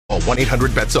Call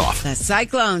 1-800-BETS-OFF. The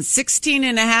Cyclones,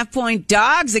 16.5-point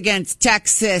dogs against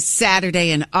Texas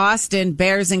Saturday in Austin.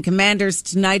 Bears and Commanders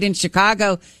tonight in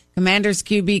Chicago. Commanders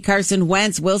QB Carson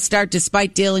Wentz will start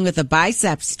despite dealing with a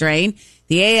bicep strain.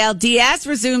 The ALDS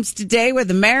resumes today, where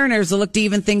the Mariners will look to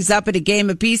even things up at a game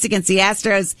apiece against the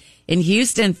Astros in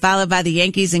Houston, followed by the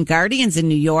Yankees and Guardians in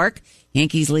New York.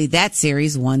 Yankees lead that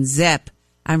series 1-0.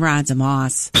 I'm Rhonda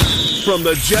Moss. From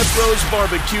the Jethro's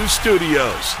Barbecue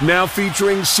Studios, now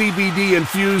featuring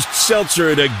CBD-infused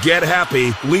seltzer to get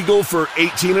happy, legal for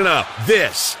 18 and up.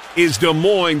 This is Des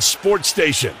Moines Sports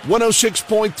Station,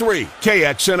 106.3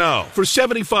 KXNO. For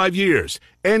 75 years,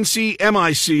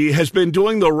 NCMIC has been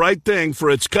doing the right thing for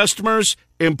its customers,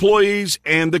 employees,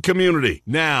 and the community.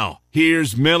 Now,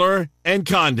 here's Miller and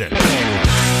Condon.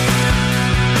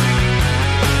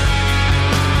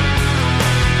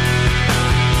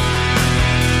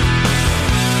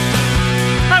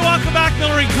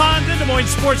 Miller and Condon, Des Moines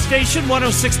Sports Station,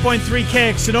 106.3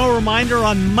 KXNO. Reminder,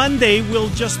 on Monday, we'll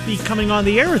just be coming on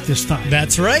the air at this time.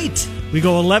 That's right. We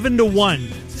go 11 to 1,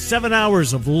 7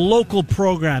 hours of local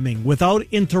programming without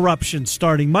interruption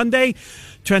starting Monday.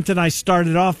 Trent and I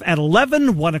started off at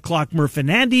 11, 1 o'clock Murph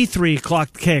and Andy, 3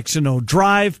 o'clock KXNO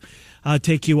Drive.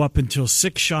 Take you up until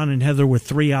 6. Sean and Heather with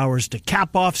 3 hours to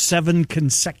cap off 7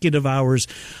 consecutive hours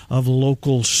of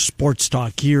local sports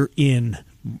talk here in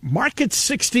Market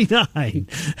 69,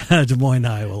 Des Moines,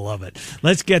 Iowa. Love it.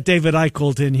 Let's get David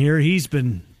Eicholt in here. He's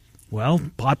been,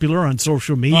 popular on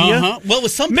social media. Well,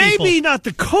 with some maybe people. Maybe not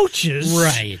the coaches.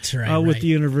 Right. With the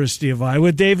University of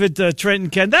Iowa. David, Trent,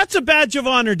 and Ken. That's a badge of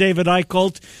honor, David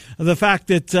Eicholt. The fact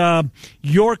that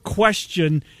your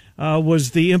question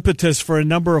was the impetus for a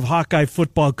number of Hawkeye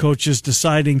football coaches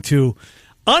deciding to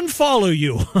unfollow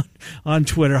you on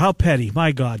Twitter. How petty.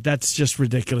 My God, that's just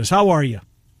ridiculous. How are you?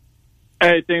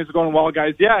 Hey, things are going well,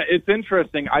 guys. Yeah, it's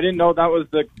interesting. I didn't know that was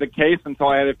the case until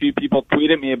I had a few people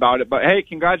tweet at me about it. But, hey,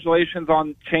 congratulations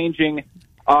on changing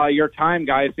your time,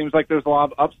 guys. Seems like there's a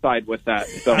lot of upside with that.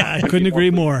 So I couldn't agree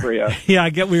more. Yeah,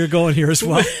 I get where you're going here as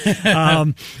well.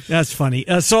 That's funny.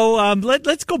 So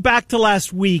let's go back to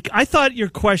last week. I thought your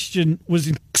question was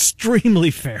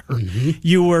extremely fair. Mm-hmm.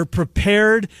 You were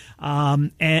prepared,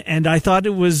 and I thought it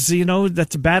was,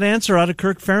 that's a bad answer out of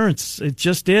Kirk Ferentz. It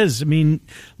just is. I mean,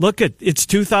 look, it's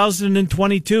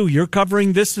 2022. You're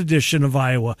covering this edition of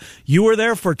Iowa. You were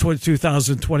there for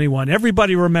 2021.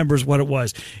 Everybody remembers what it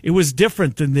was. It was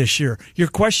different than this year. Your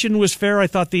question was fair. I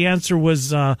thought the answer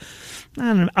was, I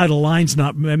don't know, out of line's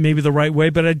not maybe the right way,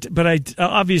 but I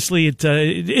obviously it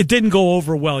didn't go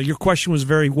over well. Your question was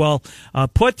very well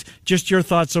put. Just your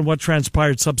thoughts on what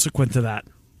transpired subsequent to that.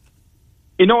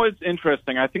 It's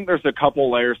interesting. I think there's a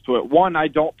couple layers to it. One, I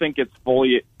don't think it's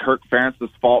fully Kirk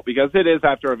Ferentz's fault because it is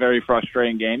after a very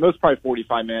frustrating game. It was probably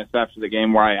 45 minutes after the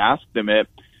game where I asked him it.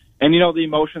 And, the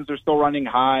emotions are still running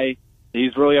high.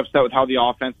 He's really upset with how the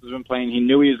offense has been playing. He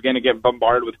knew he was going to get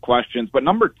bombarded with questions. But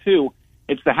number two,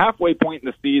 it's the halfway point in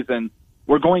the season.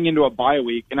 We're going into a bye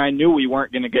week, and I knew we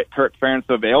weren't going to get Kirk Ferentz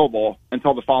available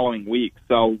until the following week.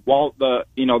 So while the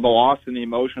loss and the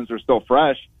emotions are still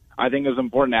fresh, I think it was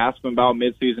important to ask him about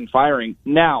midseason firing.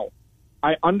 Now,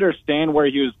 I understand where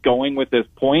he was going with this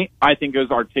point. I think it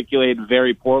was articulated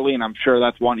very poorly, and I'm sure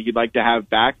that's one he'd like to have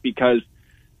back because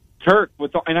Kirk,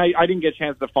 I didn't get a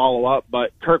chance to follow up,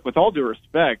 but Kirk, with all due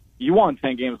respect, you won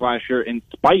 10 games last year in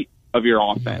spite of your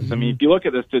offense. Mm-hmm. I mean, if you look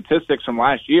at the statistics from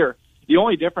last year, the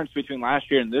only difference between last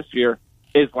year and this year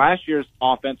is last year's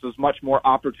offense was much more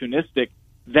opportunistic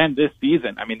than this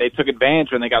season. I mean, they took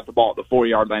advantage when they got the ball at the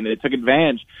 4-yard line. They took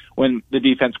advantage when the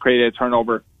defense created a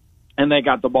turnover and they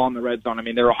got the ball in the red zone. I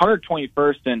mean, they were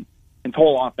 121st in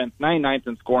total offense, 99th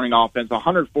in scoring offense,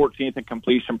 114th in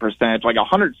completion percentage, like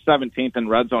 117th in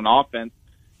red zone offense.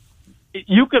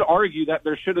 You could argue that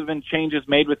there should have been changes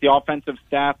made with the offensive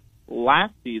staff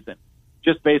last season,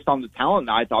 just based on the talent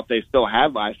that I thought they still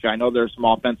had last year. I know there's some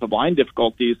offensive line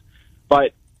difficulties,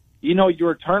 but, you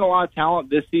return a lot of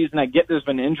talent this season. I get there's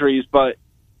been injuries, but,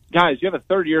 guys, you have a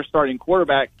third-year starting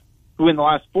quarterback who in the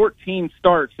last 14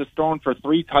 starts has thrown for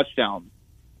 3 touchdowns.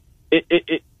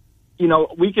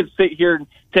 We could sit here and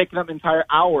take up an entire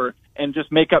hour and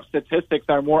just make up statistics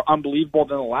that are more unbelievable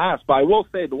than the last. But I will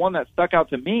say the one that stuck out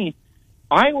to me,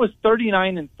 Iowa's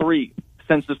 39-3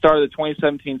 since the start of the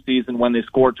 2017 season when they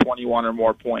scored 21 or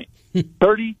more points.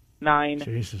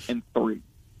 39-3.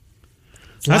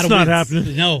 That's not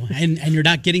happening. No, and you're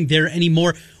not getting there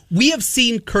anymore. We have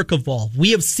seen Kirk evolve. We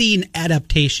have seen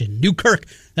adaptation. New Kirk,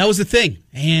 that was the thing.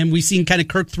 And we've seen kind of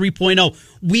Kirk 3.0.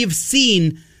 We have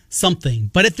seen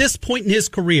something. But at this point in his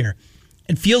career,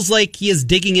 it feels like he is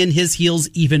digging in his heels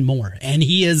even more, and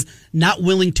he is not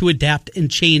willing to adapt and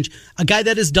change. A guy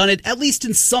that has done it, at least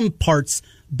in some parts,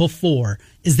 before.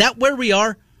 Is that where we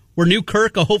are? Where new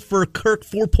Kirk, a hope for Kirk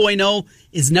 4.0,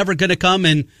 is never going to come,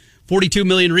 and 42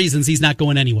 million reasons he's not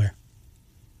going anywhere?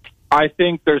 I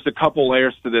think there's a couple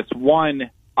layers to this.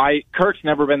 One, Kirk's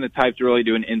never been the type to really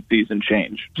do an in-season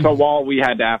change. So while we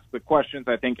had to ask the questions,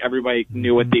 I think everybody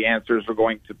knew what the answers were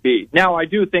going to be. Now, I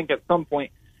do think at some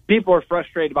point people are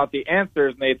frustrated about the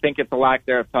answers, and they think it's a lack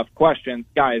there of tough questions.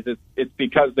 Guys, it's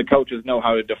because the coaches know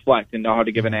how to deflect and know how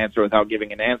to give an answer without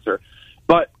giving an answer.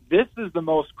 But this is the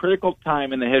most critical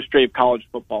time in the history of college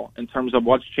football in terms of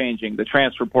what's changing, the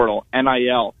transfer portal,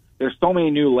 NIL. There's so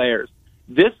many new layers.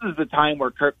 This is the time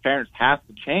where Kirk Ferentz has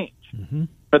to change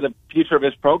for the future of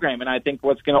his program, and I think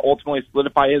what's going to ultimately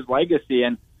solidify his legacy.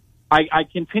 And I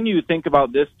continue to think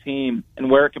about this team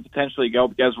and where it could potentially go,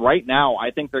 because right now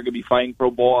I think they're going to be fighting Pro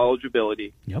Bowl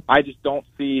eligibility. Yep. I just don't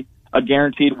see a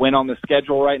guaranteed win on the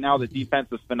schedule right now. The defense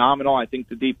is phenomenal. I think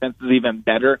the defense is even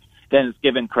better than it's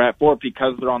given credit for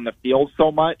because they're on the field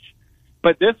so much.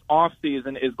 But this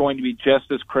offseason is going to be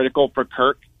just as critical for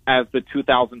Kirk as the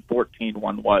 2014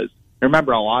 one was.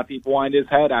 Remember, a lot of people wanted his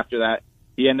head after that.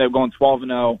 He ended up going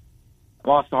 12-0,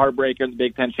 lost the heartbreaker in the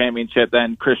Big Ten Championship,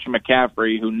 then Christian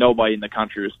McCaffrey, who nobody in the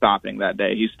country was stopping that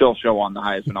day. He still show on the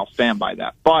Heisman. I'll stand by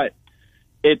that. But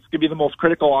it's going to be the most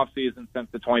critical offseason since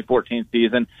the 2014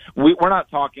 season. We're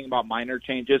not talking about minor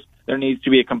changes. There needs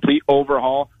to be a complete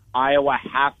overhaul. Iowa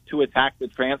has to attack the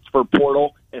transfer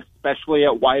portal, especially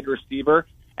at wide receiver,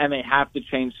 and they have to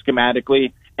change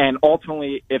schematically. And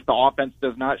ultimately, if the offense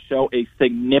does not show a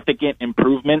significant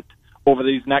improvement over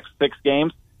these next 6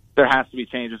 games, there has to be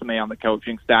changes made on the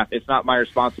coaching staff. It's not my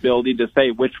responsibility to say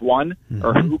which one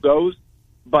or who goes,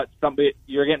 but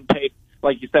you're getting paid,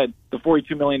 like you said, the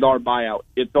 $42 million buyout.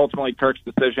 It's ultimately Kirk's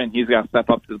decision. He's got to step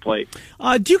up to the plate.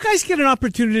 Do you guys get an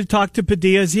opportunity to talk to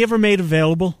Padilla? Is he ever made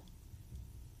available?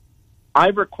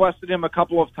 I've requested him a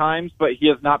couple of times, but he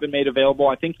has not been made available.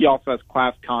 I think he also has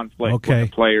class conflict with the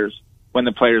players when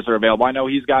the players are available. I know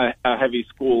he's got a heavy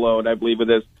school load, I believe, with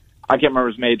his, I can't remember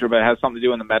his major, but it has something to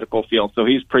do in the medical field. So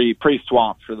he's pretty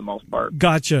swamped for the most part.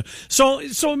 Gotcha. So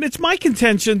it's my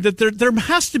contention that there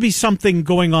has to be something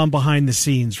going on behind the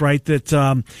scenes, right?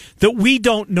 That we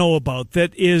don't know about.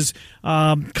 That is,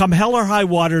 come hell or high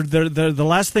water, the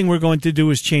last thing we're going to do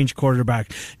is change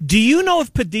quarterback. Do you know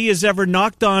if Padilla's ever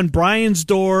knocked on Brian's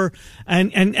door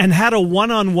and had a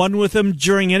one-on-one with him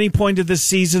during any point of this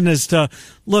season as to,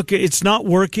 look, it's not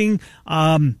working.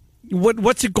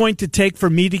 What's it going to take for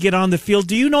me to get on the field?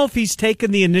 Do you know if he's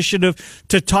taken the initiative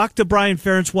to talk to Brian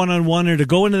Ferentz one-on-one or to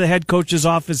go into the head coach's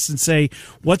office and say,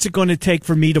 what's it going to take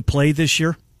for me to play this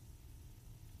year?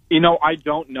 I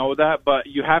don't know that, but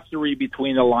you have to read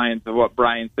between the lines of what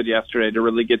Brian said yesterday to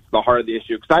really get to the heart of the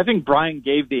issue. Because I think Brian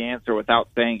gave the answer without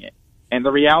saying it. And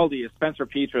the reality is Spencer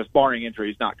Petras, barring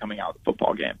injury, is not coming out of the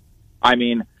football game. I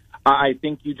mean, I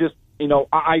think you just,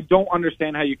 I don't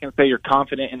understand how you can say you're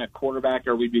confident in a quarterback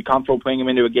or we'd be comfortable putting him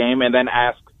into a game and then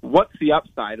ask, what's the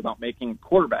upside about making a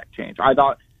quarterback change? I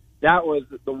thought that was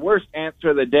the worst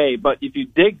answer of the day. But if you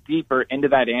dig deeper into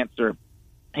that answer,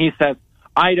 he says,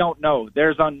 I don't know.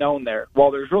 There's unknown there.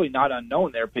 Well, there's really not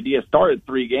unknown there. Padilla started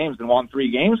 3 games and won 3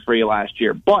 games for you last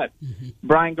year. But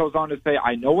Brian goes on to say,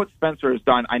 I know what Spencer has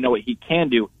done. I know what he can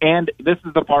do. And this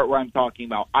is the part where I'm talking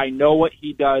about. I know what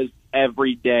he does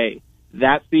every day.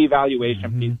 That's the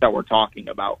evaluation piece that we're talking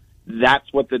about.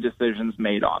 That's what the decision's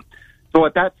made on. So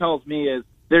what that tells me is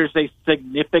there's a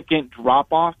significant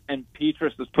drop-off, and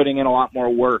Petras is putting in a lot more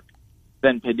work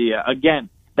than Padilla. Again,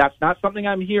 that's not something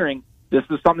I'm hearing. This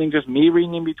is something just me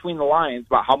reading in between the lines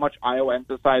about how much Iowa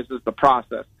emphasizes the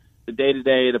process, the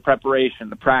day-to-day, the preparation,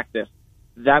 the practice.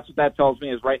 That's what that tells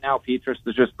me is right now Petras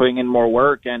is just putting in more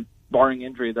work, and barring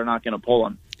injury, they're not going to pull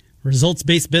him.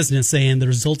 Results-based business, and the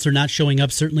results are not showing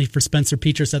up, certainly for Spencer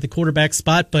Petras at the quarterback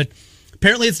spot, but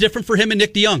apparently it's different for him and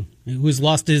Nick DeYoung, who's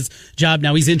lost his job.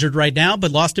 Now he's injured right now,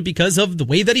 but lost it because of the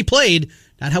way that he played,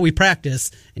 not how he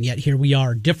practiced, and yet here we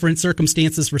are. Different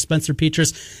circumstances for Spencer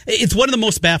Petras. It's one of the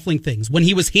most baffling things. When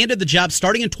he was handed the job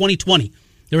starting in 2020,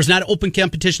 there was not open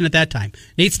competition at that time.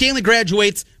 Nate Stanley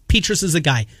graduates, Petras is a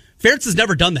guy. Ferentz has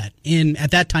never done that in,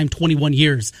 at that time, 21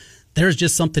 years. There's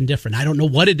just something different. I don't know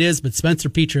what it is, but Spencer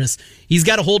Petras, he's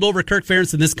got to hold over Kirk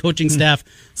Ferentz and this coaching staff,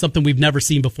 something we've never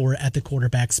seen before at the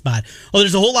quarterback spot. Oh,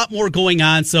 there's a whole lot more going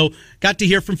on. So got to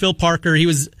hear from Phil Parker. He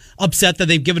was upset that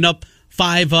they've given up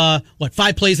 5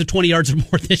 plays of 20 yards or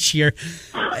more this year.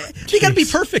 They got to be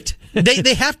perfect.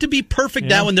 They have to be perfect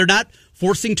now, and they're not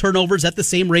forcing turnovers at the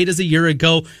same rate as a year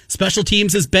ago. Special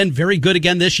teams has been very good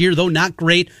again this year, though not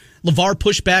great. LeVar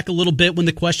pushed back a little bit when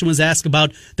the question was asked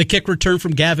about the kick return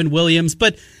from Gavin Williams.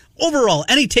 But overall,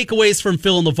 any takeaways from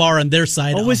Phil and LeVar on their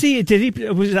side? Oh, was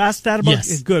asked that about?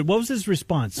 Yes. Good. What was his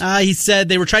response? He said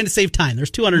they were trying to save time.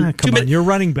 There's 200. Come on, you're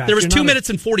running back. There was 2 minutes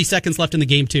and 40 seconds left in the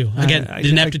game too. Again, the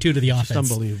ineptitude of the offense.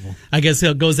 It's unbelievable. I guess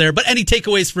it goes there. But any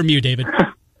takeaways from you, David?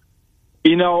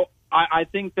 I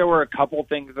think there were a couple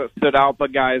things that stood out,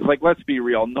 but guys, let's be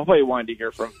real. Nobody wanted to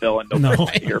hear from Phil and nobody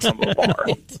wanted to hear from LeVar.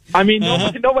 Right. I mean,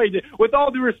 nobody did. With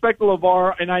all due respect to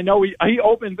LeVar, and I know he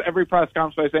opens every press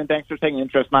conference by saying, thanks for taking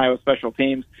interest in Iowa special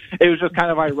teams. It was just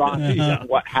kind of ironic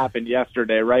what happened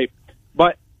yesterday, right?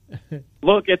 But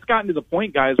look, it's gotten to the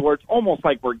point, guys, where it's almost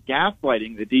like we're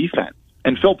gaslighting the defense.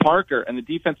 And Phil Parker and the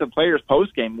defensive players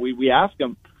postgame, we ask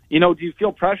them, do you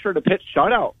feel pressure to pitch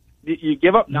shutout? You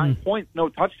give up 9 points, no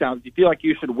touchdowns. You feel like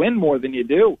you should win more than you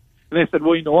do. And they said,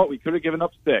 well, you know what? We could have given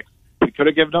up 6. We could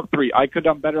have given up 3. I could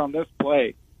have done better on this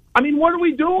play. I mean, what are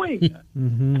we doing?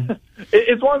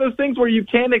 It's one of those things where you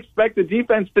can't expect the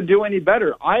defense to do any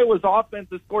better. Iowa's offense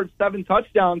has scored 7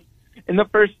 touchdowns in the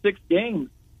first 6 games.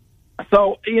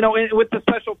 So, with the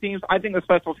special teams, I think the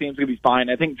special teams will be fine.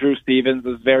 I think Drew Stevens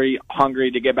is very hungry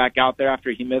to get back out there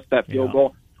after he missed that field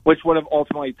goal, which would have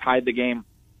ultimately tied the game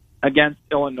against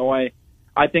Illinois.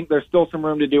 I think there's still some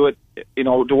room to do it,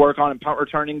 to work on in punt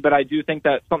returning, but I do think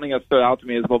that something that stood out to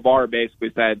me is LeVar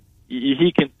basically said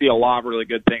he can see a lot of really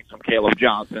good things from Caleb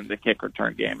Johnson, the kick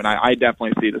return game, and I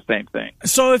definitely see the same thing.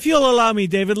 So if you'll allow me,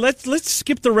 David, let's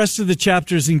skip the rest of the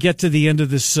chapters and get to the end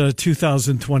of this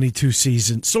 2022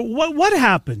 season. So what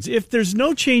happens if there's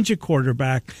no change at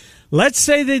quarterback? Let's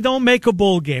say they don't make a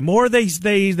bowl game, or they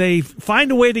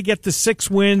find a way to get to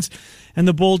 6 wins and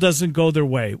the bowl doesn't go their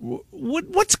way.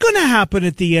 What's going to happen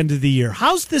at the end of the year?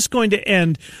 How's this going to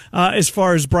end as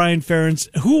far as Brian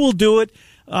Ferentz? Who will do it,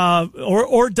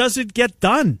 or does it get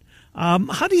done?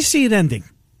 How do you see it ending?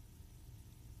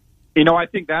 I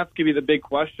think that's going to be the big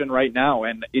question right now.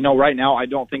 And, right now I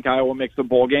don't think Iowa makes a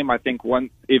bowl game. I think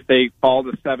if they fall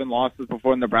to 7 losses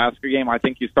before the Nebraska game, I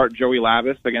think you start Joey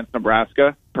Lavis against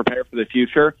Nebraska, prepare for the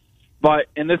future.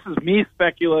 And this is me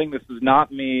speculating. This is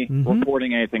not me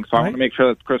reporting anything, so I want to make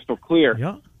sure that's crystal clear.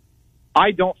 Yeah.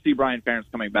 I don't see Brian Ferentz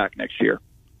coming back next year.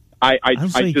 I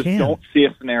just don't see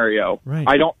a scenario. Right.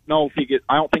 I don't know if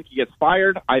I don't think he gets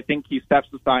fired. I think he steps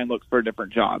aside and looks for a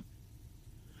different job.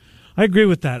 I agree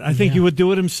with that. I think he would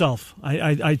do it himself.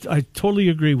 I totally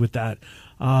agree with that.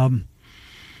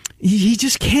 He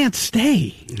just can't stay.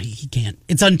 He can't.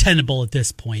 It's untenable at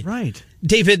this point. Right.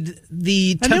 David,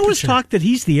 the temperature. And there was talk that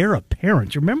he's the heir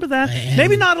apparent. You remember that?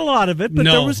 Maybe not a lot of it, but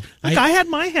there was. I had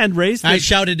my hand raised. I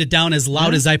shouted it down as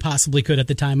loud as I possibly could at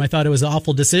the time. I thought it was an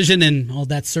awful decision, and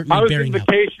that's certainly bearing out. I was on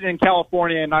vacation in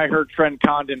California, and I heard Trent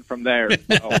Condon from there.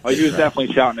 So he was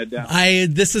definitely shouting it down.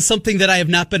 This is something that I have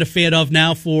not been a fan of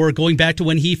now for going back to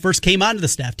when he first came onto the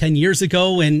staff 10 years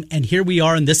ago, and here we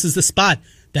are, and this is the spot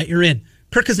that you're in.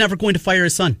 Kirk is never going to fire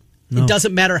his son. No. It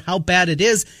doesn't matter how bad it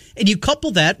is. And you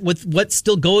couple that with what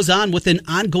still goes on with an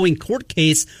ongoing court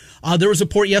case. There was a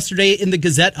report yesterday in the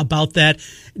Gazette about that.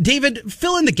 David,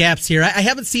 fill in the gaps here. I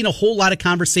haven't seen a whole lot of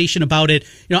conversation about it,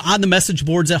 on the message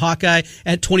boards at Hawkeye,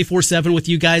 at 24/7 with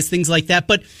you guys, things like that.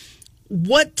 But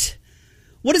what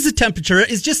is the temperature?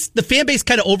 Is just the fan base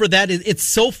kind of over that? It's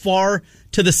so far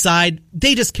to the side.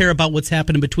 They just care about what's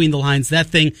happening between the lines. That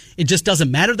thing, it just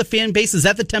doesn't matter. The fan base, is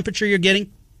that the temperature you're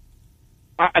getting?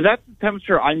 That's the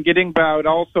temperature I'm getting, but I would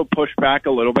also push back a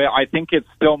little bit. I think it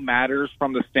still matters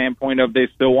from the standpoint of they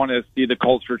still want to see the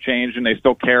culture change, and they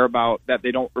still care about that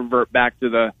they don't revert back to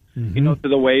the to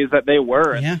the ways that they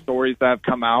were and the stories that have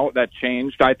come out that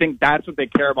changed. I think that's what they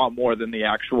care about more than the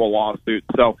actual lawsuit.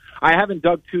 So I haven't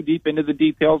dug too deep into the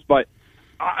details, but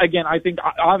again, I think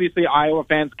obviously Iowa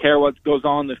fans care what goes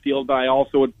on in the field, but I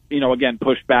also would, again,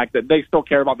 push back that they still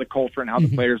care about the culture and how the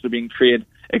players are being treated,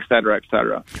 et cetera, et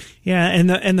cetera. Yeah,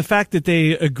 and the fact that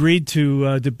they agreed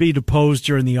to be deposed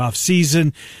during the off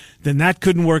season, then that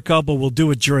couldn't work out, but we'll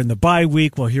do it during the bye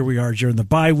week. Well, here we are during the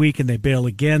bye week, and they bail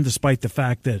again, despite the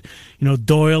fact that,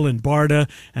 Doyle and Barta,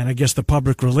 and I guess the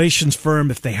public relations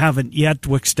firm, if they haven't yet,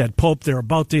 Wickstead Pope, they're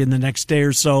about to in the next day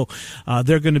or so.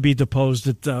 They're going to be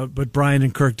deposed, but Brian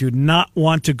and Kirk do not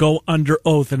want to go under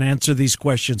oath and answer these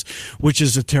questions, which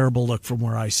is a terrible look from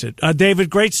where I sit.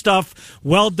 David, great stuff.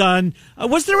 Well done. There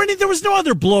was no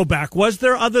other blowback, was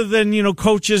there, other than,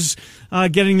 coaches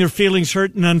getting their feelings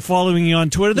hurt and unfollowing you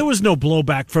on Twitter? There was no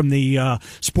blowback from the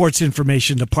sports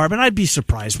information department. I'd be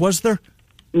surprised. Was there?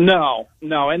 No,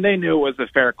 and they knew it was a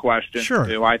fair question. Sure.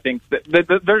 Too. I think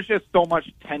that there's just so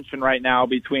much tension right now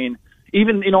between,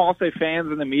 even, I'll say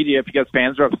fans and the media, because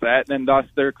fans are upset, and thus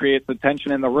there creates the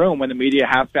tension in the room when the media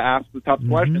has to ask the tough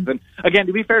questions. And again,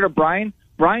 to be fair to Brian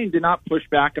did not push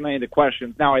back on any of the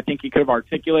questions. Now, I think he could have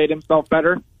articulated himself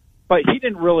better, but he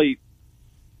didn't really,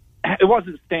 it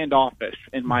wasn't standoffish,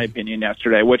 in my opinion,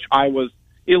 yesterday, which I was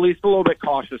at least a little bit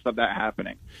cautious of that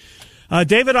happening.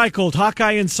 David Eicholt,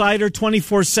 Hawkeye Insider,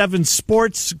 24/7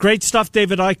 Sports. Great stuff,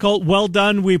 David Eicholt. Well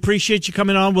done. We appreciate you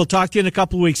coming on. We'll talk to you in a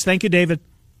couple of weeks. Thank you, David.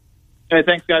 Hey,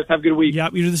 thanks, guys. Have a good week. Yeah,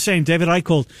 you do the same. David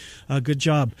Eicholt, good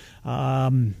job.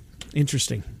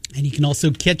 Interesting. And you can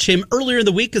also catch him earlier in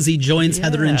the week as he joins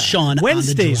Heather and Sean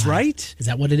Wednesdays, on the right? Is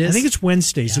that what it is? I think it's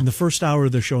Wednesdays in the first hour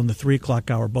of the show, in the 3 o'clock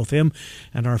hour. Both him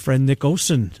and our friend Nick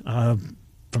Osen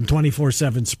from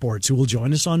 24/7 Sports, who will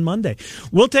join us on Monday.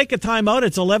 We'll take a timeout.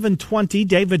 It's 11:20.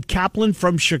 David Kaplan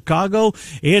from Chicago.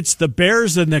 It's the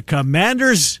Bears and the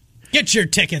Commanders. Get your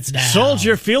tickets now.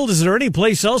 Soldier Field. Is there any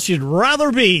place else you'd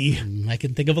rather be? I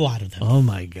can think of a lot of them. Oh,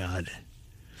 my God.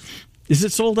 Is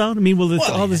it sold out? I mean, will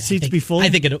all the seats be full? I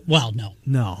think it, no.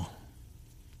 No.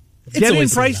 It's get in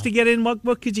price to get in?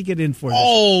 What could you get in for?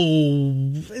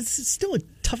 It's still a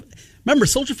tough... Remember,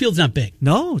 Soldier Field's not big.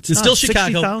 No, it's not. Still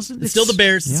Chicago. 60,000? It's still the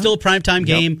Bears. It's still a primetime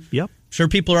game. Yep. Sure,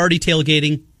 people are already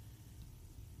tailgating.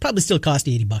 Probably still cost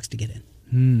you $80 to get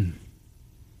in.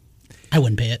 I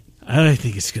wouldn't pay it. I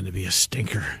think it's going to be a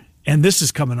stinker. And this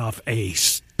is coming off a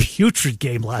putrid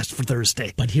game last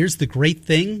Thursday. But here's the great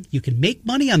thing. You can make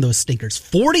money on those stinkers.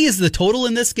 40 is the total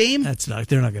in this game.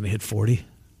 They're not going to hit 40.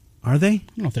 Are they? I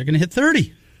don't know if they're going to hit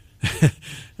 30.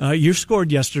 You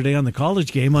scored yesterday on the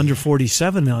college game under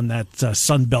 47 on that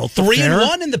Sun Belt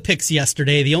 3-1 in the picks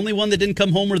yesterday. The only one that didn't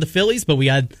come home were the Phillies, but we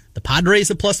had the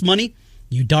Padres at plus money.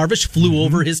 Yu Darvish flew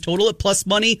over his total at plus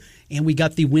money, and we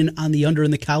got the win on the under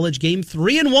in the college game.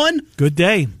 3-1. Good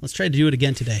day. Let's try to do it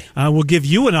again today. We'll give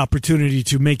you an opportunity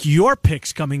to make your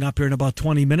picks coming up here in about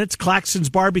 20 minutes. Claxon's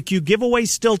Barbecue giveaway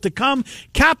still to come.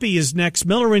 Cappy is next.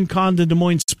 Miller and Condon, Des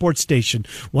Moines Sports Station,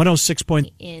 106.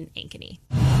 In Ankeny.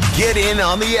 Get in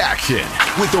on the action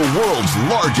with the world's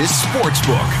largest sports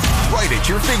book right at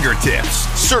your fingertips.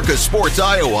 Circa Sports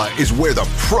Iowa is where the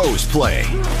pros play.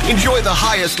 Enjoy the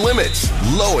highest limits,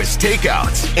 lowest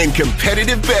takeouts, and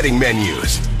competitive betting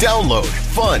menus. Download,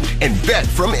 fund, and bet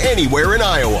from anywhere in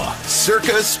Iowa.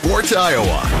 Circa Sports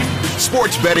Iowa.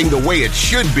 Sports betting the way it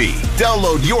should be.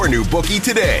 Download your new bookie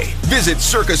today. Visit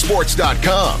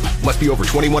circasports.com. Must be over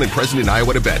 21 and present in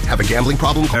Iowa to bet. Have a gambling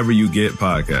problem? Wherever you get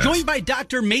podcasts. Joined by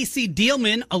Dr. Macy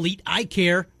Dealman, Elite Eye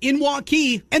Care in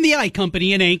Waukee, and the Eye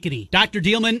Company in Ankeny. Dr.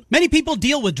 Dealman, many people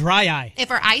deal with dry eye. If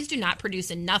our eyes do not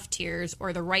produce enough tears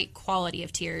or the right quality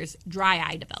of tears, dry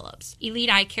eye develops.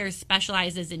 Elite Eye Care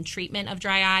specializes in treatment of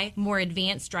dry eye. More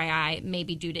advanced dry eye may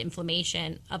be due to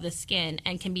inflammation of the skin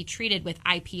and can be treated with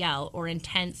IPL, or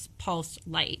intense pulse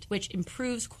light, which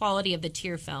improves quality of the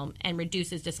tear film and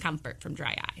reduces discomfort from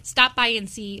dry eye. Stop by and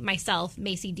see myself,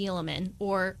 Macy Dealman,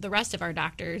 or the rest of our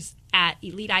doctors at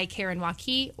Elite Eye Care in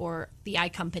Waukee or the Eye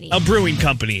Company. A brewing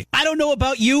company. I don't know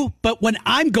about you, but when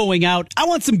I'm going out, I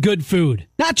want some good food.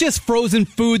 Not just frozen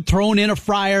food thrown in a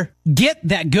fryer. Get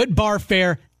that good bar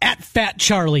fare at Fat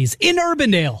Charlie's in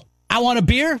Urbandale. I want a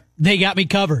beer? They got me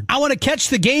covered. I want to catch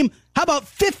the game? How about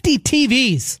 50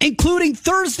 TVs, including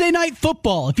Thursday Night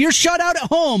Football? If you're shut out at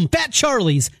home, Fat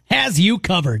Charlie's has you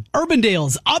covered.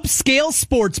 Urbandale's upscale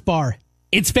sports bar.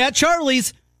 It's Fat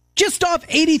Charlie's, just off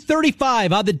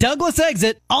 8035 on the Douglas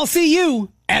exit. I'll see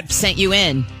you at Sent you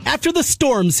in. After the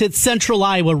storms hit central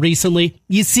Iowa recently,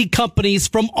 you see companies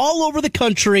from all over the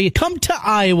country come to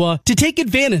Iowa to take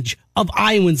advantage of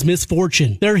Iowans'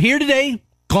 misfortune. They're here today,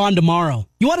 gone tomorrow.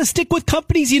 You want to stick with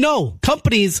companies you know.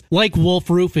 Companies like Wolf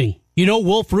Roofing. You know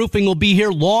Wolf Roofing will be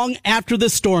here long after the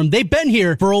storm. They've been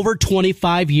here for over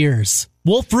 25 years.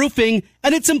 Wolf Roofing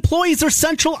and its employees are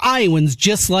Central Iowans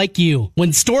just like you.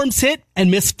 When storms hit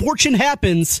and misfortune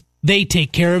happens, they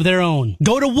take care of their own.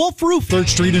 Go to Wolf Roof, 3rd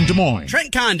Street in Des Moines.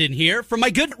 Trent Condon here from my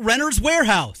good Renter's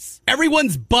Warehouse.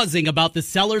 Everyone's buzzing about the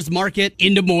seller's market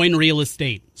in Des Moines real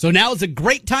estate. So now's a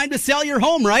great time to sell your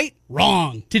home, right?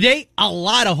 Wrong. Today, a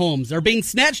lot of homes are being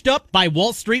snatched up by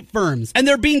Wall Street firms, and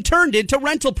they're being turned into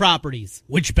rental properties.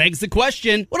 Which begs the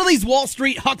question, what do these Wall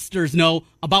Street hucksters know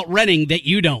about renting that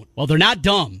you don't? Well, they're not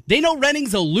dumb. They know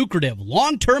renting's a lucrative,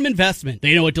 long-term investment.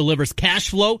 They know it delivers cash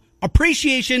flow,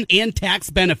 appreciation, and tax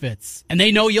benefits. And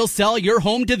they know you'll sell your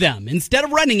home to them instead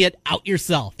of renting it out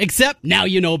yourself. Except now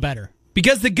you know better.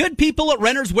 Because the good people at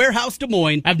Renter's Warehouse Des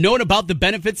Moines have known about the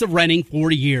benefits of renting for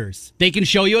years. They can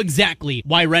show you exactly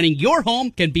why renting your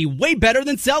home can be way better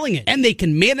than selling it. And they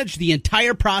can manage the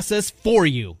entire process for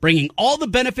you, bringing all the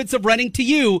benefits of renting to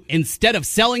you instead of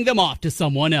selling them off to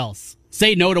someone else.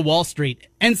 Say no to Wall Street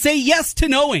and say yes to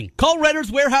knowing. Call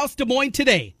Renter's Warehouse Des Moines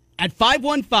today at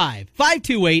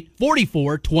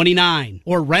 515-528-4429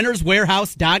 or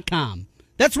renterswarehouse.com.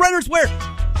 That's Renter's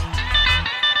Warehouse.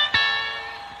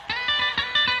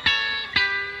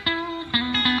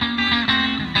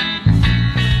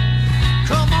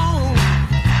 Come on,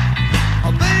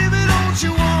 oh baby, don't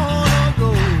you wanna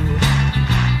go?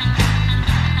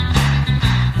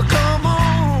 Come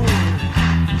on,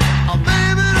 oh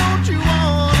baby, don't you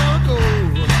wanna go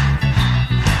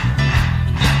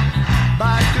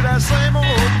back to that same old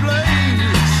place?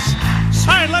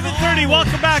 All right, 11:30.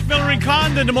 Welcome back, Miller and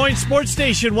Con, the Des Moines Sports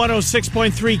Station,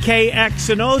 106.3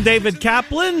 KXNO. David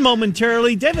Kaplan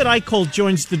momentarily. David Eicholt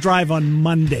joins the drive on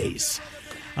Mondays.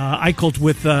 Eicholt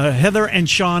with Heather and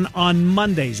Sean on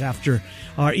Mondays after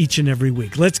each and every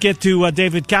week. Let's get to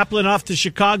David Kaplan. Off to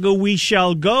Chicago we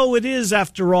shall go. It is,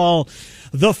 after all,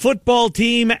 the football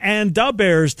team and the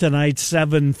Bears tonight,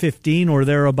 7:15 or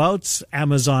thereabouts.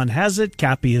 Amazon has it.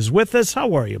 Cappy is with us.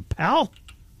 How are you, pal?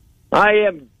 I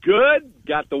am good.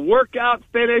 Got the workout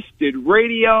finished, did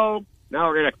radio. Now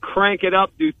we're going to crank it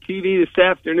up, do TV this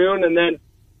afternoon, and then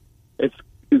it's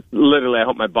literally, I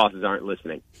hope my bosses aren't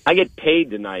listening. I get paid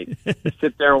tonight to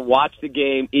sit there and watch the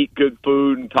game, eat good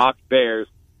food, and talk Bears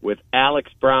with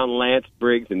Alex Brown, Lance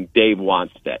Briggs, and Dave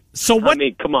Wanstead. So what? I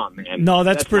mean, come on, man. No,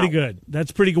 that's pretty good.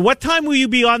 That's pretty good. What time will you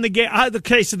be on the game?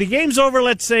 Okay, so the game's over.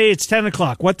 Let's say it's 10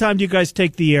 o'clock. What time do you guys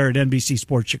take the air at NBC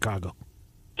Sports Chicago?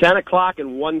 10 o'clock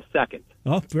and 1 second.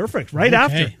 Oh, perfect. Right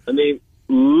after. I mean,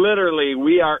 literally,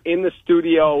 we are in the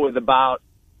studio with about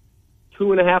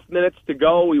 2.5 minutes to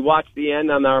go. We watch the end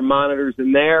on our monitors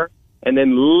in there, and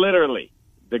then literally,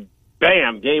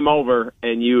 bam, game over,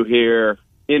 and you hear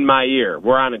in my ear,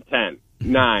 we're on at 10,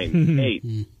 9,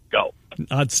 8, go.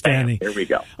 Outstanding. Bam, here we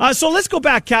go. So let's go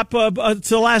back, Cap,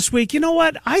 to last week. You know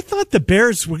what? I thought the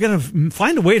Bears were going to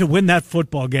find a way to win that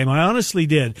football game. I honestly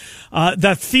did.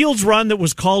 That Fields run that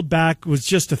was called back was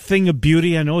just a thing of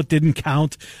beauty. I know it didn't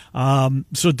count.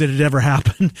 So did it ever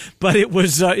happen? But it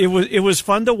was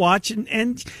fun to watch.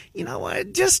 And you know,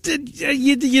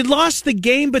 you lost the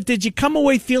game, but did you come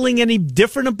away feeling any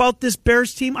different about this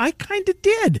Bears team? I kind of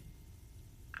did.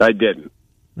 I didn't.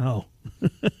 Oh.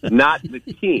 Not the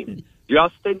team.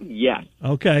 Justin, yes.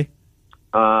 Okay.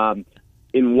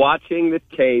 In watching the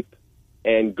tape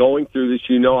and going through this,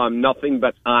 you know I'm nothing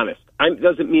but honest.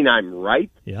 Doesn't mean I'm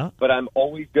right, but I'm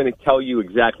always going to tell you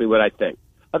exactly what I think.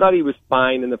 I thought he was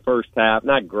fine in the first half.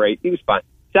 Not great. He was fine.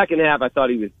 Second half, I thought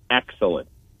he was excellent.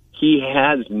 He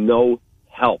has no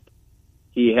help.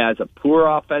 He has a poor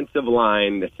offensive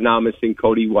line that's now missing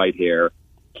Cody Whitehair.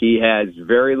 He has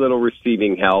very little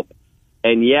receiving help,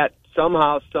 and yet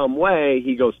somehow, some way,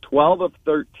 he goes 12 of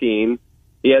 13.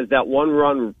 He has that one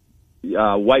run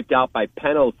wiped out by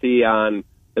penalty on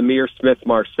Amir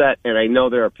Smith-Marset, and I know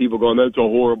there are people going, that's a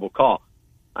horrible call.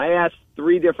 I asked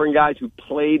 3 different guys who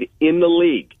played in the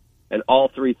league, and all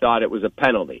 3 thought it was a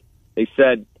penalty. They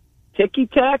said,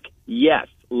 ticky-tack, yes.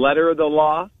 Letter of the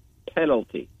law,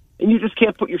 penalty. And you just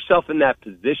can't put yourself in that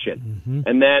position. Mm-hmm.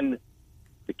 And then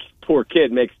the poor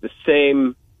kid makes the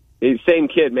same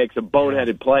kid makes a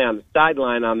boneheaded play on the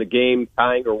sideline on the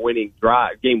game-tying or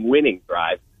game-winning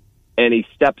drive, and he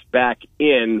steps back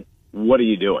in. What are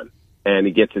you doing? And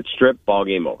he gets it stripped, ball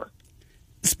game over.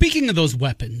 Speaking of those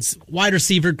weapons, wide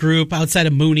receiver group outside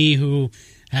of Mooney, who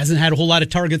hasn't had a whole lot of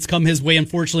targets come his way,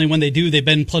 unfortunately. When they do, they've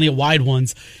been plenty of wide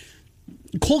ones.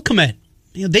 Cole Kmet,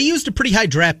 they used a pretty high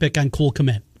draft pick on Cole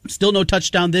Kmet. Still no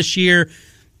touchdown this year.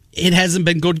 It hasn't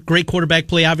been great quarterback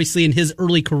play, obviously, in his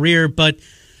early career, but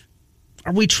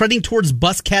are we treading towards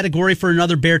bust category for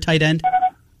another Bear tight end?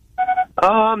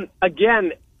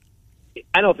 Again,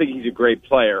 I don't think he's a great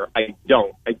player. I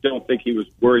don't think he was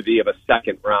worthy of a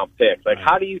second-round pick. Like,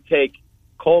 how do you take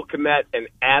Cole Kmet and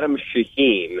Adam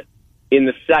Shaheen in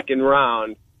the second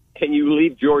round, and you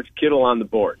leave George Kittle on the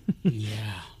board?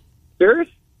 Yeah. Serious?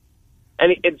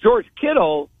 And George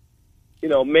Kittle,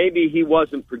 maybe he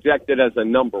wasn't projected as a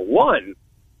number 1.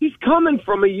 He's coming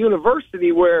from a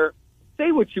university where,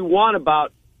 say what you want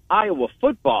about Iowa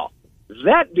football,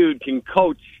 that dude can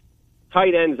coach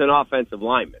tight ends and offensive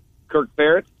linemen. Kirk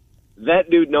Ferentz, that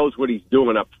dude knows what he's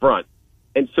doing up front.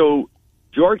 And so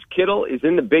George Kittle is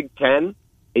in the Big Ten,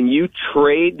 and you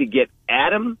trade to get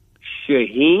Adam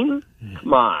Shaheen?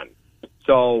 Come on.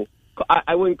 So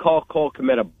I wouldn't call Cole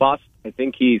Kmet a bust. I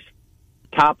think he's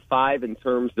top 5 in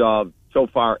terms of, so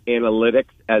far,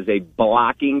 analytics as a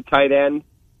blocking tight end.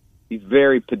 He's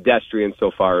very pedestrian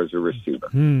so far as a receiver.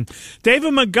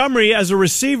 David Montgomery, as a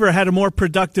receiver, had a more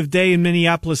productive day in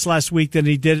Minneapolis last week than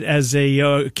he did as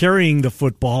a carrying the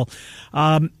football.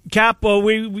 Cap,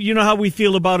 you know how we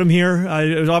feel about him here.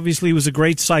 Obviously, he was a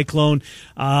great Cyclone.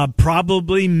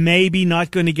 Probably, maybe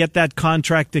not going to get that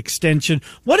contract extension.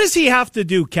 What does he have to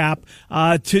do, Cap,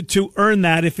 to earn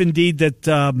that? If indeed that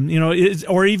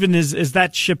is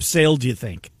that ship sailed? Do you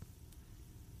think?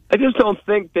 I just don't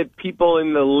think that people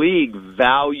in the league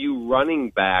value running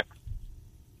backs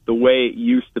the way it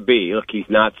used to be. Look, he's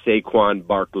not Saquon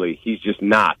Barkley. He's just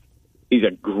not. He's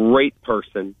a great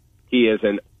person. He is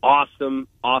an awesome,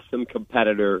 awesome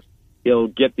competitor. He'll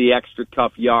get the extra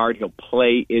tough yard. He'll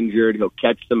play injured. He'll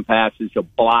catch some passes. He'll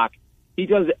block. He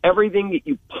does everything that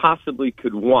you possibly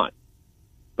could want.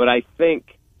 But I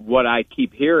think what I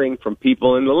keep hearing from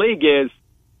people in the league is,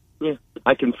 yeah,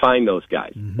 I can find those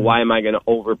guys. Why am I going to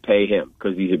overpay him?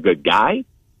 Because he's a good guy?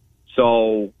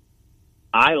 So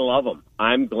I love him.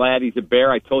 I'm glad he's a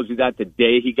Bear. I told you that the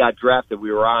day he got drafted.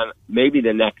 We were on, maybe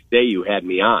the next day you had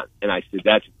me on. And I said,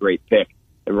 that's a great pick.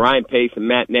 And Ryan Pace and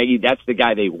Matt Nagy, that's the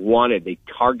guy they wanted. They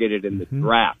targeted in the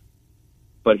draft.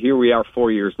 But here we are 4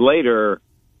 years later.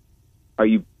 Are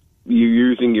you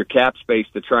using your cap space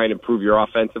to try and improve your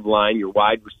offensive line, your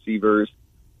wide receivers,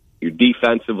 your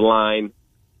defensive line?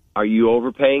 Are you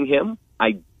overpaying him?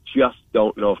 I just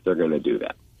don't know if they're going to do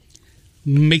that.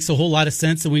 Makes a whole lot of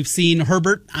sense. And we've seen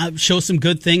Herbert show some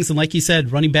good things. And like you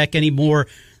said, running back anymore,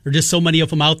 there are just so many of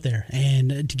them out there.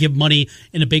 And to give money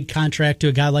in a big contract to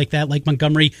a guy like that, like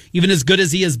Montgomery, even as good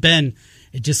as he has been,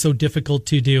 it's just so difficult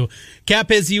to do.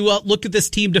 Cap, as you look at this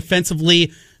team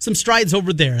defensively, some strides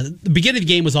over there. The beginning of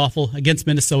the game was awful against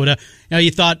Minnesota. Now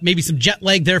you thought maybe some jet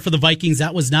lag there for the Vikings.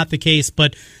 That was not the case,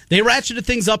 but they ratcheted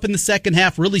things up in the second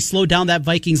half, really slowed down that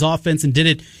Vikings offense and did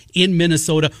it in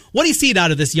Minnesota. What do you see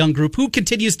out of this young group? Who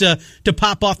continues to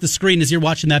pop off the screen as you're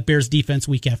watching that Bears defense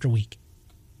week after week?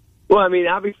 Well, I mean,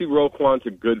 obviously Roquan's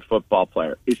a good football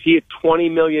player. Is he a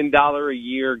 $20 million a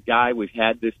year guy? We've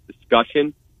had this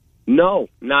discussion. No,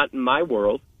 not in my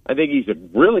world. I think he's a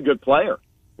really good player.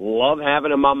 Love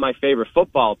having him on my favorite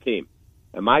football team.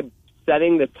 Am I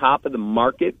setting the top of the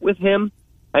market with him?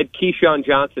 I had Keyshawn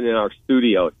Johnson in our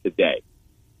studio today,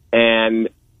 and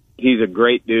he's a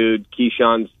great dude.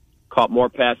 Keyshawn's caught more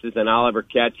passes than I'll ever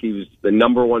catch. He was the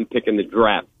number one pick in the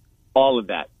draft. All of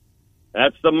that.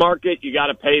 That's the market. You got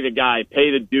to pay the guy,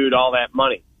 pay the dude all that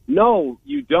money. No,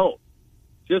 you don't.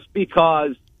 Just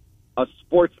because a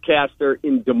sportscaster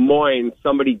in Des Moines,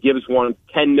 somebody gives one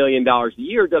 $10 million a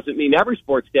year, doesn't mean every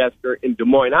sportscaster in Des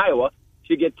Moines, Iowa,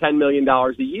 should get $10 million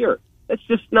a year. That's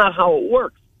just not how it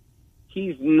works.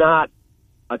 He's not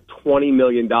a $20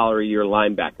 million a year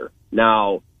linebacker.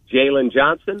 Now, Jalen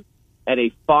Johnson, at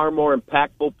a far more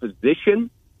impactful position,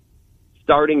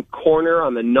 starting corner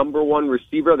on the number one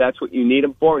receiver, that's what you need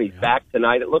him for, and he's back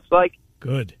tonight, it looks like.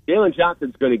 Good. Jalen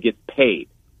Johnson's going to get paid.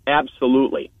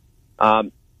 Absolutely.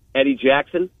 Eddie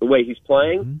Jackson, the way he's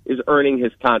playing, is earning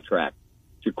his contract.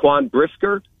 Jaquan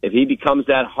Brisker, if he becomes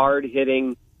that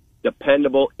hard-hitting,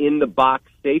 dependable, in-the-box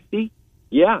safety,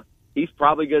 yeah, he's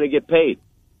probably going to get paid.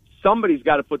 Somebody's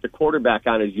got to put the quarterback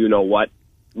on his you-know-what.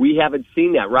 We haven't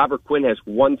seen that. Robert Quinn has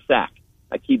 1 sack.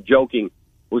 I keep joking.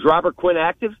 Was Robert Quinn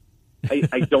active?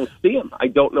 I don't see him. I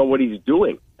don't know what he's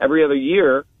doing. Every other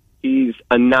year, he's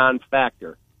a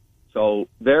non-factor. So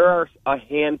there are a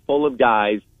handful of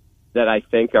guys that I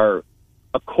think are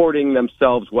according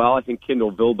themselves well. I think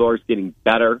Kindle Vildor's getting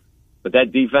better. But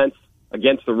that defense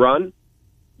against the run,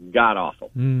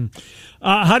 god-awful.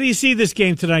 How do you see this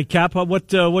game tonight, Cap?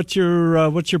 What's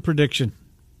your prediction?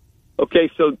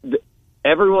 Okay, so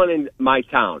everyone in my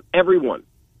town, everyone,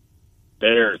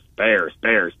 Bears.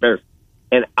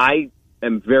 And I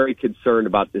am very concerned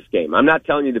about this game. I'm not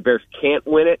telling you the Bears can't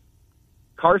win it.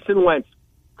 Carson Wentz,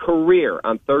 career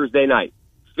on Thursday night,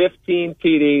 15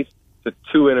 TDs to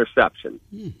 2 interceptions.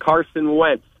 Carson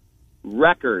Wentz,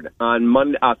 record on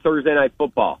Thursday Night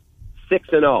Football,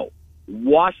 6-0.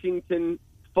 Washington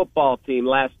football team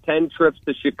last 10 trips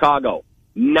to Chicago,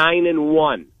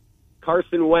 9-1.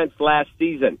 Carson Wentz last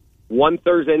season, 1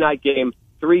 Thursday night game,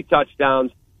 3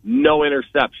 touchdowns, no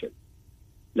interception.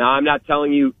 Now, I'm not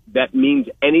telling you that means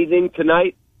anything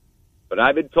tonight, but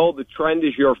I've been told the trend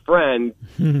is your friend,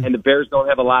 and the Bears don't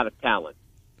have a lot of talent.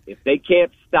 If they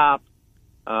can't stop,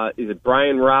 is it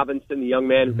Brian Robinson, the young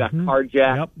man who got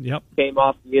carjacked, came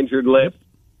off the injured list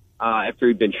after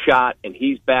he'd been shot, and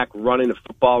he's back running the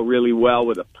football really well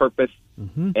with a purpose,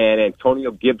 and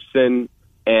Antonio Gibson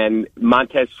and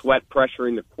Montez Sweat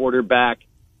pressuring the quarterback.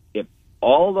 If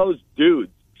all those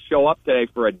dudes show up today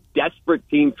for a desperate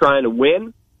team trying to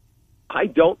win, I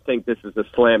don't think this is a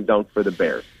slam dunk for the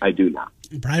Bears. I do not.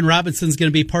 Brian Robinson's going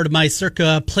to be part of my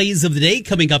Circa Plays of the Day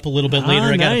coming up a little bit later.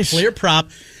 I got a player prop.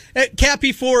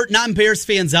 Cappy, for non-Bears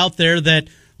fans out there that,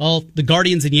 well, the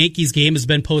Guardians and Yankees game has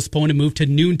been postponed and moved to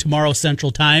noon tomorrow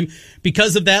Central Time.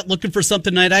 Because of that, looking for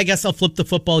something tonight, I guess I'll flip the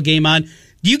football game on.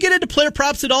 Do you get into player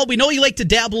props at all? We know you like to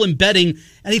dabble in betting.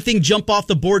 Anything jump off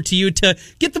the board to you to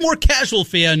get the more casual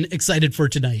fan excited for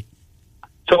tonight?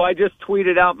 So I just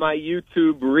tweeted out my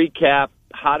YouTube recap,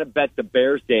 how to bet the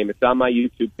Bears game. It's on my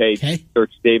YouTube page. Okay.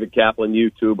 Search David Kaplan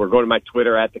YouTube or go to my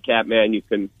Twitter at the Capman. You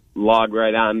can log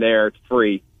right on there. It's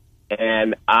free.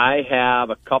 And I have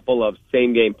a couple of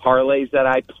same-game parlays that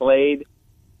I played.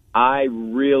 I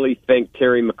really think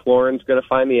Terry McLaurin's going to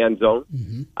find the end zone.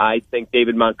 Mm-hmm. I think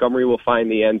David Montgomery will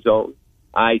find the end zone.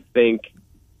 I think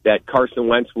that Carson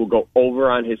Wentz will go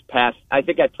over on his pass. I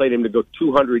think I played him to go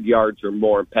 200 yards or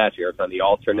more in pass yards on the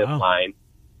alternate line.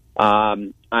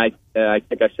 I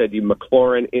think I said you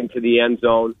McLaurin into the end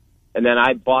zone. And then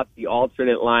I bought the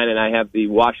alternate line, and I have the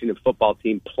Washington football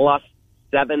team plus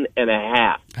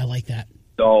 7.5. I like that.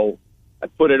 So I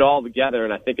put it all together,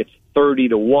 and I think it's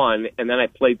 30-1. And then I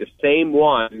played the same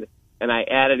one, and I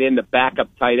added in the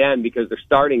backup tight end because the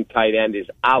starting tight end is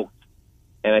out.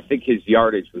 And I think his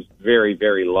yardage was very,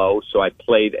 very low, so I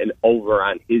played an over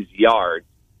on his yards.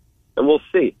 And we'll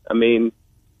see. I mean,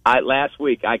 last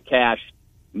week I cashed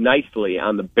nicely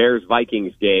on the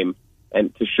Bears-Vikings game,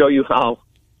 and to show you how,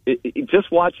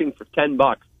 just watching for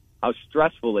 $10, how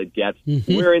stressful it gets,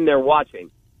 we're in there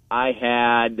watching. I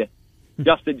had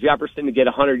Justin Jefferson to get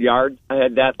 100 yards. I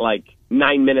had that like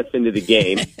 9 minutes into the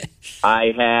game.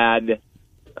 I had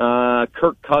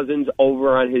Kirk Cousins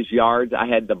over on his yards. I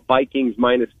had the Vikings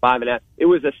minus 5.5. It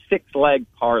was a 6-leg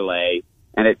parlay,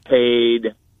 and it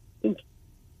paid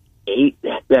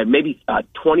maybe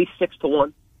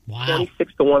 26-1. Wow.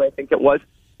 26-1, I think it was.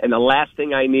 And the last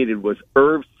thing I needed was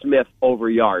Irv Smith over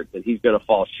yards, and he's going to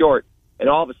fall short. And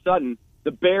all of a sudden,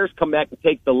 the Bears come back and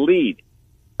take the lead.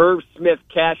 Irv Smith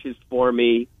cashes for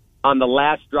me on the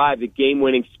last drive, the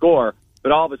game-winning score.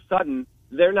 But all of a sudden,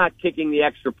 they're not kicking the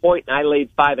extra point, and I laid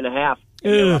 5.5,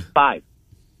 and they're up 5.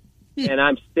 And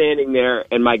I'm standing there,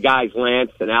 and my guys,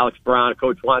 Lance and Alex Brown,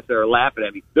 Coach Watson, are laughing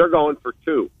at me. They're going for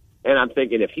 2. And I'm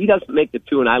thinking, if he doesn't make the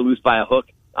 2 and I lose by a hook,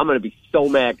 I'm going to be so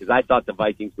mad because I thought the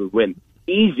Vikings would win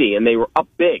easy, and they were up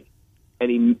big.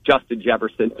 And Justin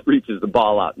Jefferson reaches the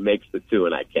ball out and makes the 2,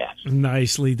 and I cash.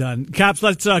 Nicely done. Caps,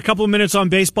 let's a couple of minutes on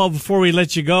baseball before we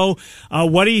let you go.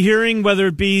 What are you hearing, whether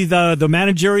it be the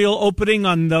managerial opening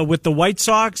with the White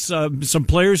Sox, some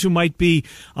players who might be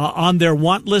on their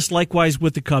want list, likewise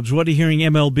with the Cubs? What are you hearing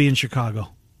MLB in Chicago?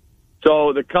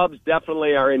 So the Cubs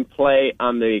definitely are in play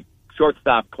on the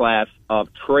shortstop class of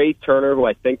Trey Turner, who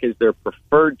I think is their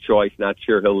preferred choice. Not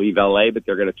sure he'll leave L.A., but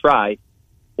they're going to try,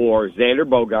 or Xander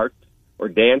Bogaerts, or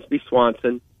Dansby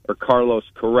Swanson, or Carlos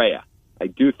Correa. I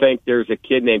do think there's a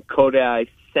kid named Kodai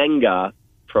Senga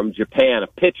from Japan, a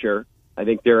pitcher. I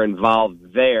think they're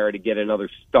involved there to get another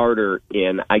starter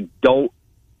in. I don't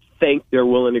think they're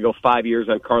willing to go 5 years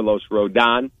on Carlos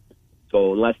Rodon.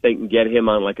 So unless they can get him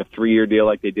on like a 3-year deal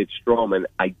like they did Stroman,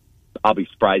 I'll be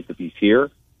surprised if he's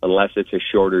here, unless it's a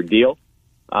shorter deal.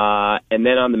 And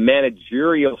then on the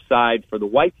managerial side for the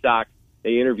White Sox,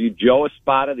 they interviewed Joe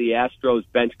Espada, the Astros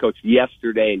bench coach,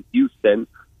 yesterday in Houston.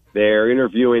 They're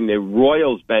interviewing the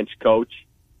Royals bench coach,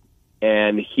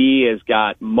 and he has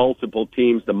got multiple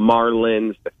teams, the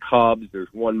Marlins, the Cubs.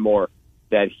 There's one more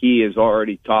that he has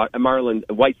already talked,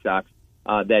 White Sox,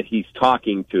 that he's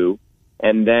talking to.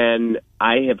 And then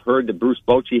I have heard that Bruce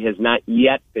Bochy has not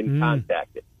yet been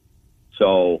contacted.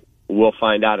 So we'll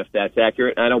find out if that's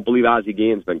accurate. I don't believe Ozzie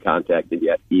Guillen's been contacted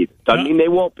yet either. Doesn't mean they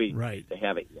won't be. Right. They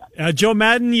haven't yet. Joe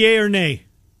Madden, yay or nay?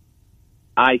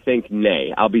 I think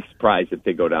nay. I'll be surprised if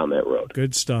they go down that road.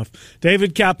 Good stuff.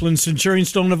 David Kaplan, Centurion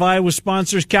Stone of Iowa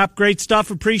sponsors. Cap, great stuff.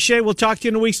 Appreciate it. We'll talk to you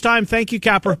in a week's time. Thank you,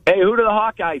 Capper. Hey, who do the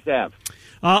Hawkeyes have?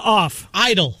 Off.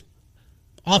 Idle.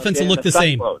 Offense will look the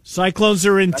same. Cyclones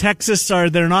are in Texas.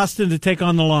 They're in Austin to take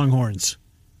on the Longhorns.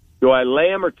 Do I lay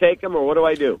them or take them, or what do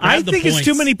I do? I think it's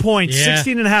too many points. Yeah.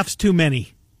 16.5 is too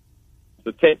many.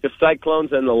 So take the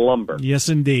Cyclones and the Lumber. Yes,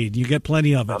 indeed. You get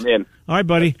plenty of it. I'm in. All right,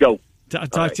 buddy. Let's go.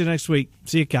 Talk to you next week.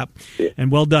 See you, Cap.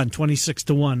 And well done.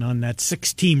 26-1 on that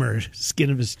 6-teamer, skin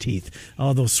of his teeth.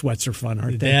 Oh, those sweats are fun,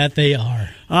 aren't they? That they are.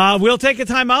 We'll take a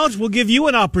time out. We'll give you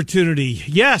an opportunity.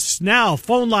 Yes, now,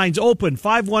 phone lines open,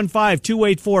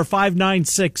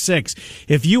 515-284-5966.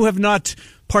 If you have not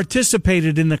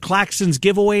participated in the Claxons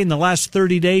giveaway in the last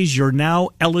 30 days, you're now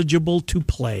eligible to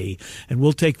play. And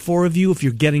we'll take 4 of you. If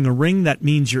you're getting a ring, that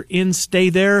means you're in. Stay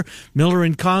there. Miller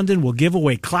and Condon will give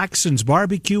away Claxons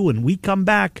Barbecue when we come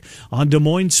back on Des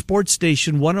Moines Sports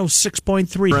Station 106.3.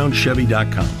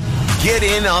 BrownChevy.com. Get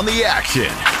in on the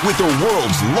action with the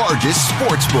world's largest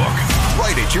sports book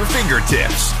right at your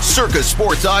fingertips. Circa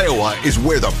Sports Iowa is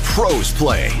where the pros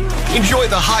play. Enjoy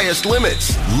the highest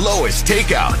limits, lowest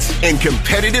takeouts, and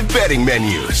competitive betting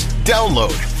menus.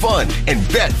 Download, fund,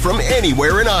 and bet from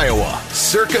anywhere in Iowa.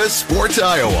 Circa Sports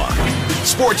Iowa.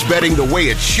 Sports betting the way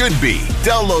it should be.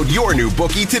 Download your new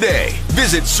bookie today.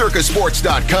 Visit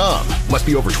circasports.com. Must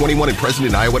be over 21 and present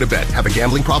in Iowa to bet. Have a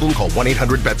gambling problem? Call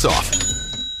 1-800-BETS-OFF.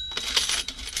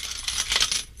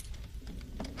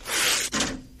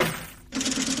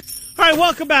 All right,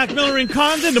 welcome back. Miller and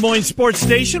Condon, Des Moines Sports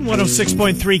Station,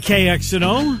 106.3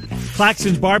 KXNO.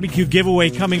 Claxons Barbecue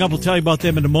giveaway coming up. We'll tell you about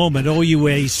them in a moment.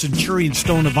 OUA Centurion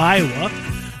Stone of Iowa.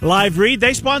 Live read.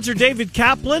 They sponsor David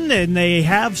Kaplan, and they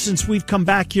have since we've come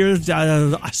back here,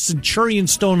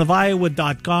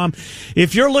 CenturionStoneofIowa.com.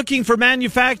 If you're looking for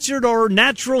manufactured or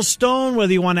natural stone,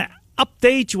 whether you want to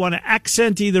update, you want to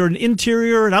accent either an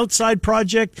interior, an outside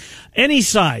project, any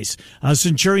size,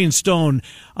 Centurion Stone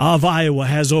of Iowa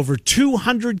has over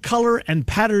 200 color and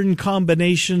pattern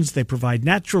combinations. They provide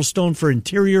natural stone for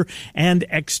interior and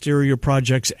exterior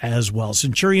projects as well.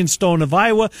 Centurion Stone of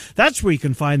Iowa, that's where you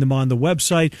can find them on the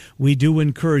website. We do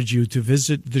encourage you to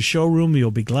visit the showroom.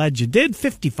 You'll be glad you did.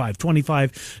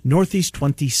 5525 Northeast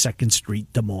 22nd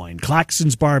Street, Des Moines.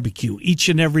 Claxons Barbecue each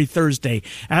and every Thursday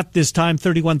at this time,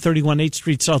 3131 8th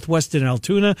Street Southwest in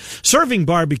Altoona. Serving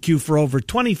barbecue for over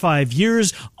 25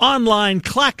 years. Online,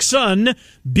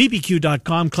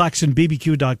 ClaxonBBQ.com,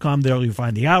 ClaxonBBQ.com. There you'll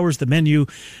find the hours, the menu,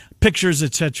 pictures,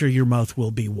 etc. Your mouth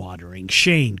will be watering.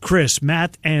 Shane, Chris,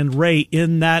 Matt, and Ray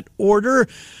in that order.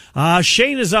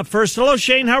 Shane is up first. Hello,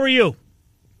 Shane. How are you?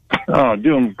 Oh,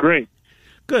 doing great.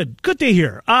 Good. Good to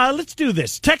hear. Let's do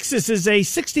this. Texas is a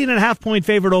 16.5-point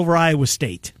favorite over Iowa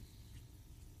State.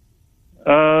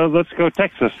 Let's go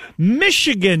Texas.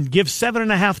 Michigan gives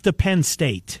 7.5 to Penn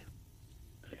State.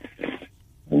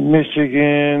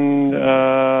 Michigan,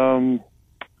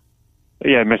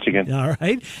 Michigan. All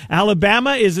right.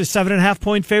 Alabama is a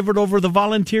 7.5-point favorite over the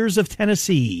Volunteers of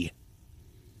Tennessee.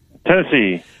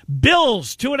 Tennessee.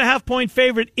 Bills, 2.5-point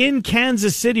favorite in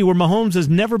Kansas City, where Mahomes has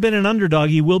never been an underdog.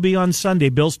 He will be on Sunday.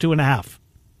 Bills 2.5.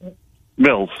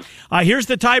 Bills. Here's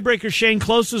the tiebreaker, Shane.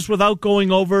 Closest without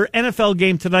going over. NFL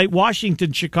game tonight,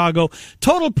 Washington, Chicago.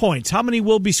 Total points. How many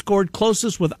will be scored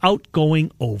closest without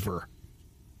going over?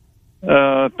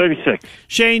 36.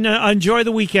 Shane, enjoy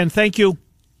the weekend. Thank you.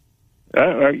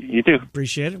 You too.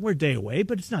 Appreciate it. We're a day away,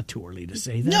 but it's not too early to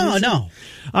say that. No.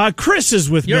 Chris is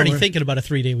with me. You're already thinking about a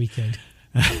 3-day weekend.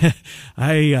 I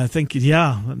think,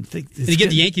 yeah. You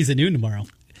get the Yankees at noon tomorrow.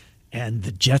 And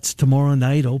the Jets tomorrow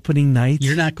night, opening night.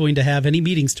 You're not going to have any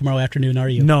meetings tomorrow afternoon, are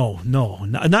you? No,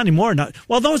 not anymore.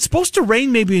 Well, though it's supposed to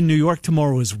rain maybe in New York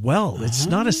tomorrow as well. It's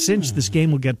not a cinch this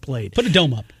game will get played. Put a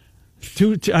dome up.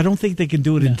 I don't think they can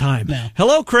do it in time. No.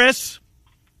 Hello, Chris.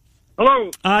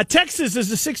 Hello. Texas is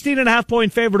a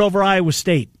 16.5-point favorite over Iowa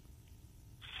State.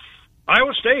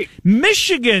 Iowa State.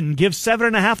 Michigan gives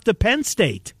 7.5 to Penn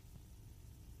State.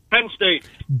 Penn State.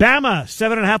 Bama,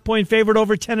 7.5-point favorite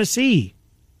over Tennessee.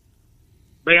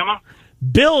 Bama.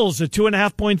 Bills, a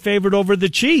 2.5-point favorite over the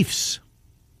Chiefs.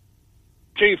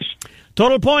 Chiefs.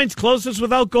 Total points, closest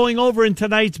without going over in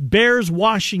tonight's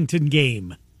Bears-Washington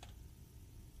game.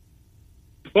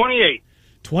 28.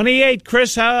 28.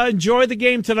 Chris, enjoy the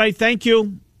game tonight. Thank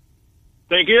you.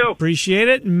 Thank you. Appreciate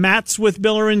it. Matt's with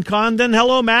Miller and Condon.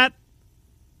 Hello, Matt.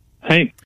 Hey.